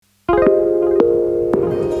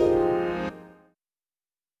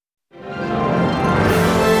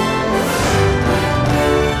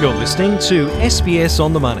listening to SBS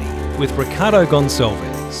On The Money with Ricardo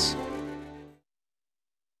Gonçalves.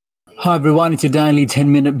 Hi everyone, it's your daily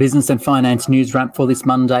 10-minute business and finance news wrap for this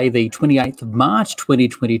Monday, the 28th of March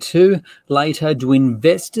 2022. Later, do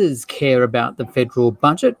investors care about the federal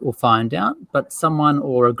budget? We'll find out. But someone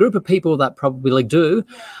or a group of people that probably do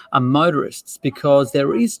are motorists, because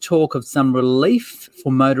there is talk of some relief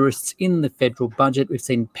for motorists in the federal budget. We've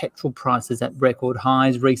seen petrol prices at record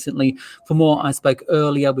highs recently. For more, I spoke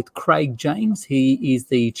earlier with Craig James. He is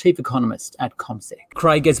the chief economist at CommSec.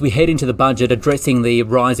 Craig, as we head into the budget, addressing the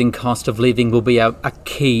rising cost of living will be a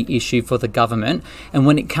key issue for the government. And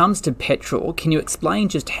when it comes to petrol, can you explain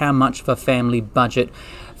just how much of a family budget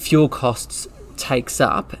fuel costs takes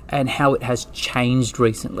up and how it has changed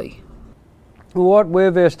recently? What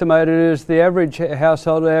we've estimated is the average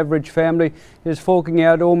household, average family is forking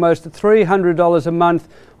out almost $300 a month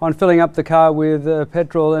on filling up the car with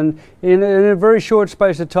petrol, and in a very short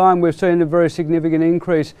space of time we've seen a very significant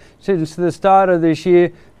increase. Since the start of this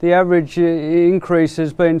year, the average increase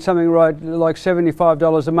has been something like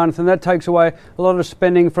 $75 a month, and that takes away a lot of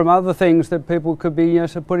spending from other things that people could be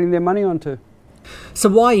putting their money onto. So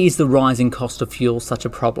why is the rising cost of fuel such a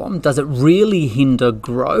problem? Does it really hinder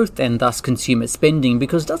growth and thus consumer spending?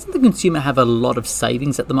 Because doesn't the consumer have a lot of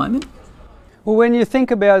savings at the moment? Well, when you think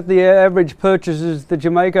about the average purchases that you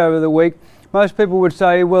make over the week, most people would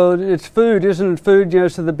say, well, it's food, isn't it?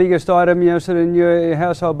 Food, so the biggest item, in your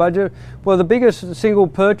household budget. Well, the biggest single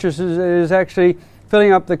purchase is actually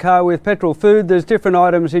filling up the car with petrol. Food, there's different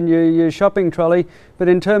items in your shopping trolley, but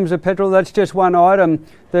in terms of petrol, that's just one item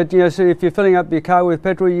that, so if you're filling up your car with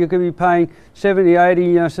petrol, you could be paying $70,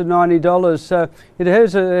 $80, $90. So it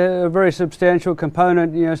has a very substantial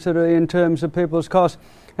component, in terms of people's costs.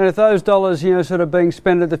 And if those dollars, being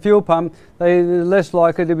spent at the fuel pump, they're less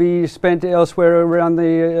likely to be spent elsewhere around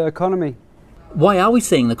the economy. Why are we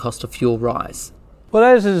seeing the cost of fuel rise? Well,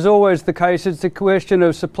 as is always the case, it's a question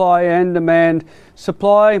of supply and demand.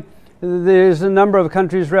 Supply, there's a number of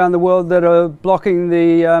countries around the world that are blocking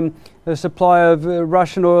the supply of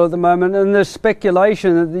Russian oil at the moment, and there's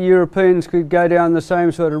speculation that the Europeans could go down the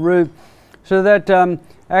same sort of route. So that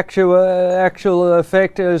actual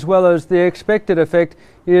effect, as well as the expected effect,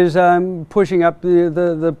 is pushing up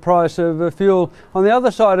the price of fuel. On the other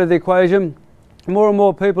side of the equation, more and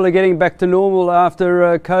more people are getting back to normal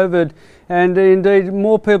after COVID, and indeed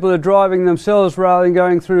more people are driving themselves rather than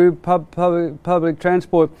going through public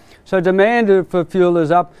transport. So demand for fuel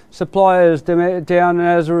is up, supply is down, and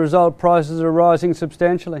as a result prices are rising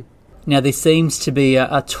substantially. Now, there seems to be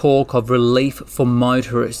a talk of relief for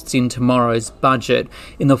motorists in tomorrow's budget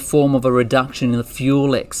in the form of a reduction in the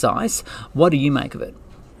fuel excise. What do you make of it?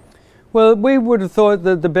 Well, we would have thought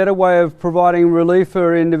that the better way of providing relief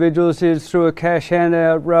for individuals is through a cash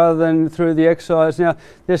handout rather than through the excise. Now,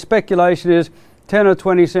 the speculation is 10 or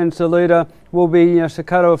 20 cents a litre will be to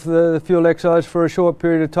cut off the fuel excise for a short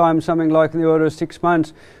period of time, something like in the order of 6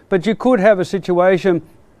 months. But you could have a situation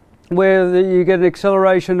where you get an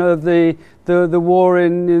acceleration of the war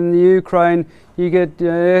in the Ukraine, you get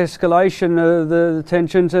escalation of the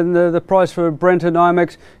tensions, and the price for Brent and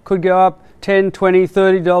NYMEX could go up $10, $20,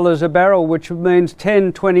 $30 a barrel, which means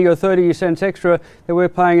 10, 20 or 30 cents extra that we're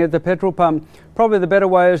paying at the petrol pump. Probably the better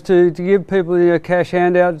way is to give people a cash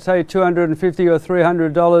handout, say $250 or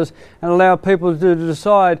 $300, and allow people to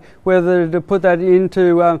decide whether to put that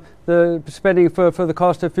into the spending for the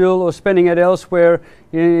cost of fuel or spending it elsewhere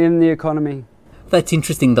in the economy. That's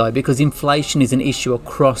interesting though, because inflation is an issue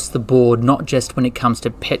across the board, not just when it comes to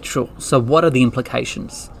petrol. So what are the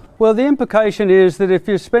implications? Well, the implication is that if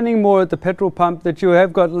you're spending more at the petrol pump, that you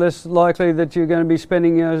have got less likely that you're going to be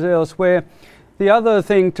spending elsewhere. The other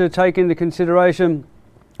thing to take into consideration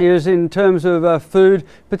is in terms of food,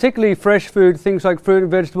 particularly fresh food, things like fruit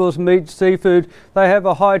and vegetables, meat, seafood, they have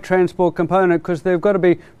a high transport component because they've got to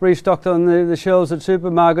be restocked on the shelves at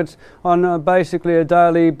supermarkets on basically a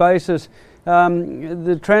daily basis.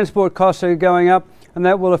 The transport costs are going up, and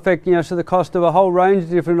that will affect so the cost of a whole range of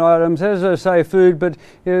different items, as I say, food, but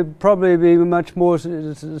it'll probably be much more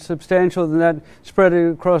substantial than that, spread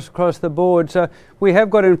across the board. So we have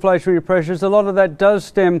got inflationary pressures. A lot of that does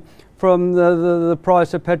stem from the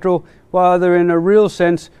price of petrol, whether in a real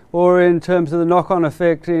sense or in terms of the knock-on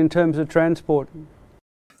effect in terms of transport.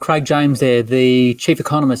 Craig James there, the chief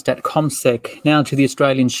economist at CommSec. Now to the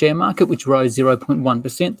Australian share market, which rose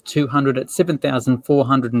 0.1%, 200 at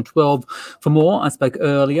 7,412. For more, I spoke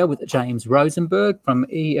earlier with James Rosenberg from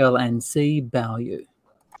EL&C Value.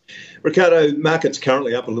 Ricardo, market's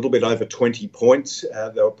currently up a little bit over 20 points.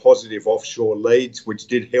 There were positive offshore leads, which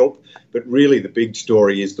did help. But really the big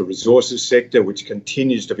story is the resources sector, which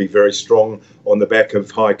continues to be very strong on the back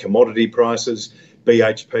of high commodity prices.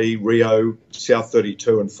 BHP, Rio, South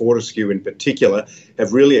 32 and Fortescue in particular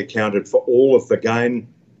have really accounted for all of the gain.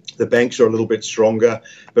 The banks are a little bit stronger,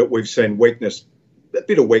 but we've seen a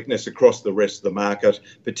bit of weakness across the rest of the market,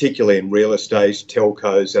 particularly in real estate,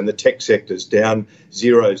 telcos, and the tech sector's down.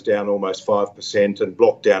 Xero's down almost 5% and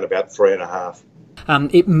Block down about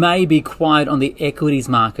 3.5%. It may be quiet on the equities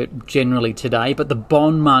market generally today, but the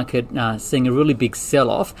bond market seeing a really big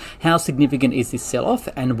sell-off. How significant is this sell-off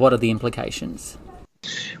and what are the implications?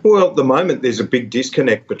 Well, at the moment, there's a big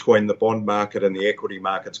disconnect between the bond market and the equity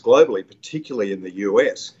markets globally, particularly in the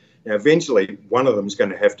US. Now, eventually, one of them is going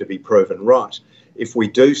to have to be proven right. If we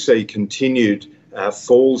do see continued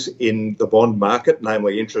falls in the bond market,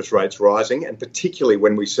 namely interest rates rising, and particularly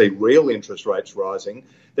when we see real interest rates rising,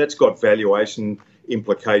 that's got valuation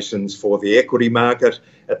implications for the equity market.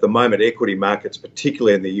 At the moment, equity markets,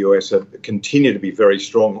 particularly in the US, continue to be very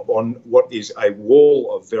strong on what is a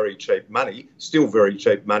wall of very cheap money, still very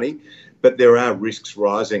cheap money, but there are risks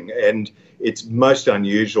rising, and it's most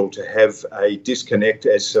unusual to have a disconnect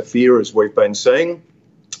as severe as we've been seeing.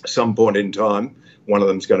 At some point in time, one of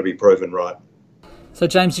them is going to be proven right. So,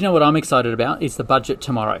 James, you know what I'm excited about? It's the budget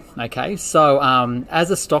tomorrow, okay? So,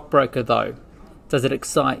 as a stockbroker, though, does it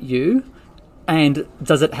excite you? And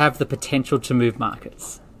does it have the potential to move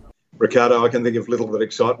markets? Ricardo, I can think of little that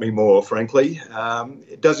excite me more, frankly.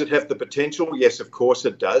 Does it have the potential? Yes, of course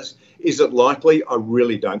it does. Is it likely? I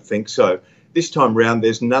really don't think so. This time round,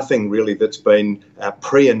 there's nothing really that's been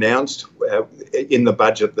pre-announced in the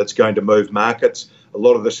budget that's going to move markets. A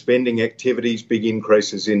lot of the spending activities, big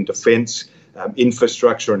increases in defence,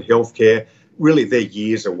 infrastructure and healthcare, really they're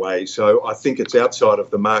years away. So I think it's outside of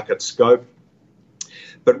the market scope.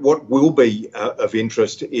 But what will be of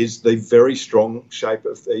interest is the very strong shape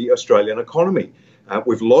of the Australian economy.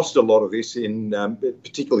 We've lost a lot of this in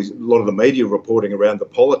particularly a lot of the media reporting around the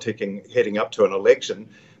politicking heading up to an election.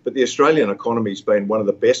 But the Australian economy has been one of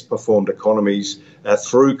the best performed economies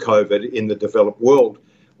through COVID in the developed world.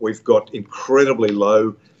 We've got incredibly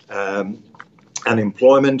low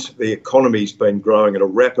unemployment. The economy's been growing at a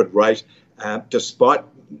rapid rate despite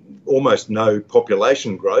almost no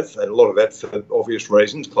population growth, and a lot of that for obvious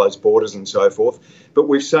reasons, closed borders and so forth. But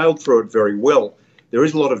we've sailed through it very well. There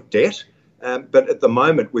is a lot of debt, but at the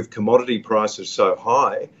moment with commodity prices so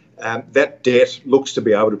high, that debt looks to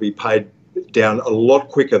be able to be paid down a lot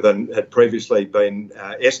quicker than had previously been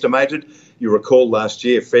estimated. You recall last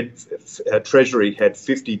year, Treasury had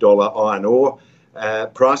 $50 iron ore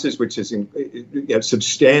prices, which is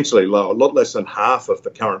substantially lower, a lot less than half of the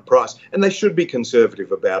current price. And they should be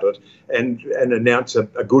conservative about it and announce a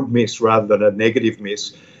good miss rather than a negative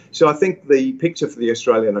miss. So I think the picture for the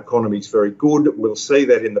Australian economy is very good. We'll see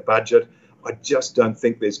that in the budget. I just don't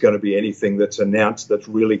think there's going to be anything that's announced that's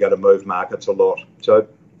really going to move markets a lot. So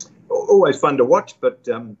always fun to watch, but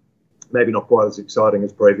maybe not quite as exciting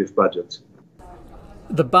as previous budgets.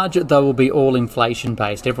 The budget, though, will be all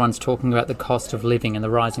inflation-based. Everyone's talking about the cost of living and the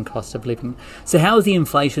rising cost of living. So how is the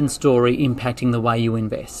inflation story impacting the way you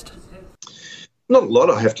invest? Not a lot,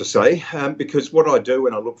 I have to say, because what I do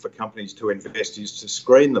when I look for companies to invest is to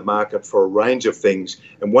screen the market for a range of things.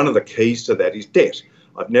 And one of the keys to that is debt.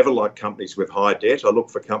 I've never liked companies with high debt. I look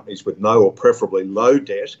for companies with low or preferably no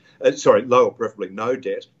debt,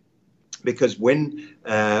 because when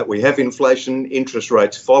we have inflation, interest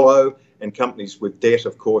rates follow, and companies with debt,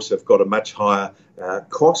 of course, have got a much higher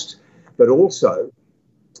cost, but also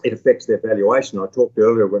it affects their valuation. I talked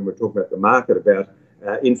earlier when we were talking about the market about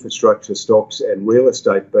infrastructure stocks and real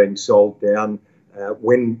estate being sold down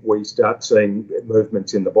when we start seeing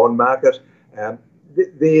movements in the bond market.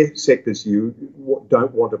 They're sectors you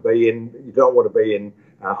don't want to be in. You don't want to be in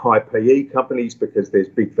high PE companies because there's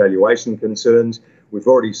big valuation concerns. We've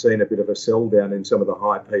already seen a bit of a sell down in some of the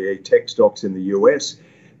high PE tech stocks in the US.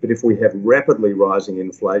 But if we have rapidly rising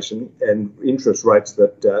inflation and interest rates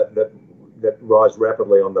that rise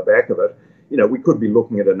rapidly on the back of it, we could be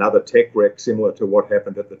looking at another tech wreck similar to what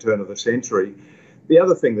happened at the turn of the century. The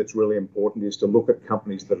other thing that's really important is to look at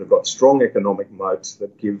companies that have got strong economic moats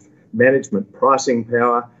that give management pricing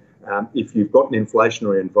power. If you've got an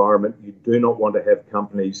inflationary environment, you do not want to have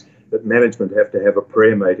companies that management have to have a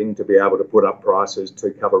prayer meeting to be able to put up prices to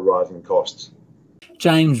cover rising costs.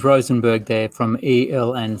 James Rosenberg there from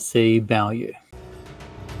EL&C Value.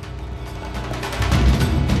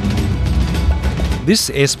 This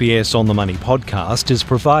SBS On The Money podcast is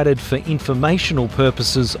provided for informational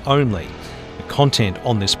purposes only. The content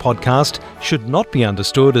on this podcast should not be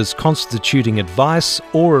understood as constituting advice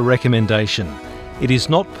or a recommendation. It is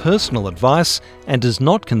not personal advice and does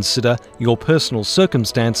not consider your personal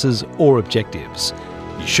circumstances or objectives.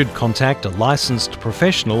 You should contact a licensed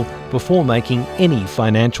professional before making any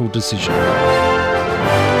financial decision.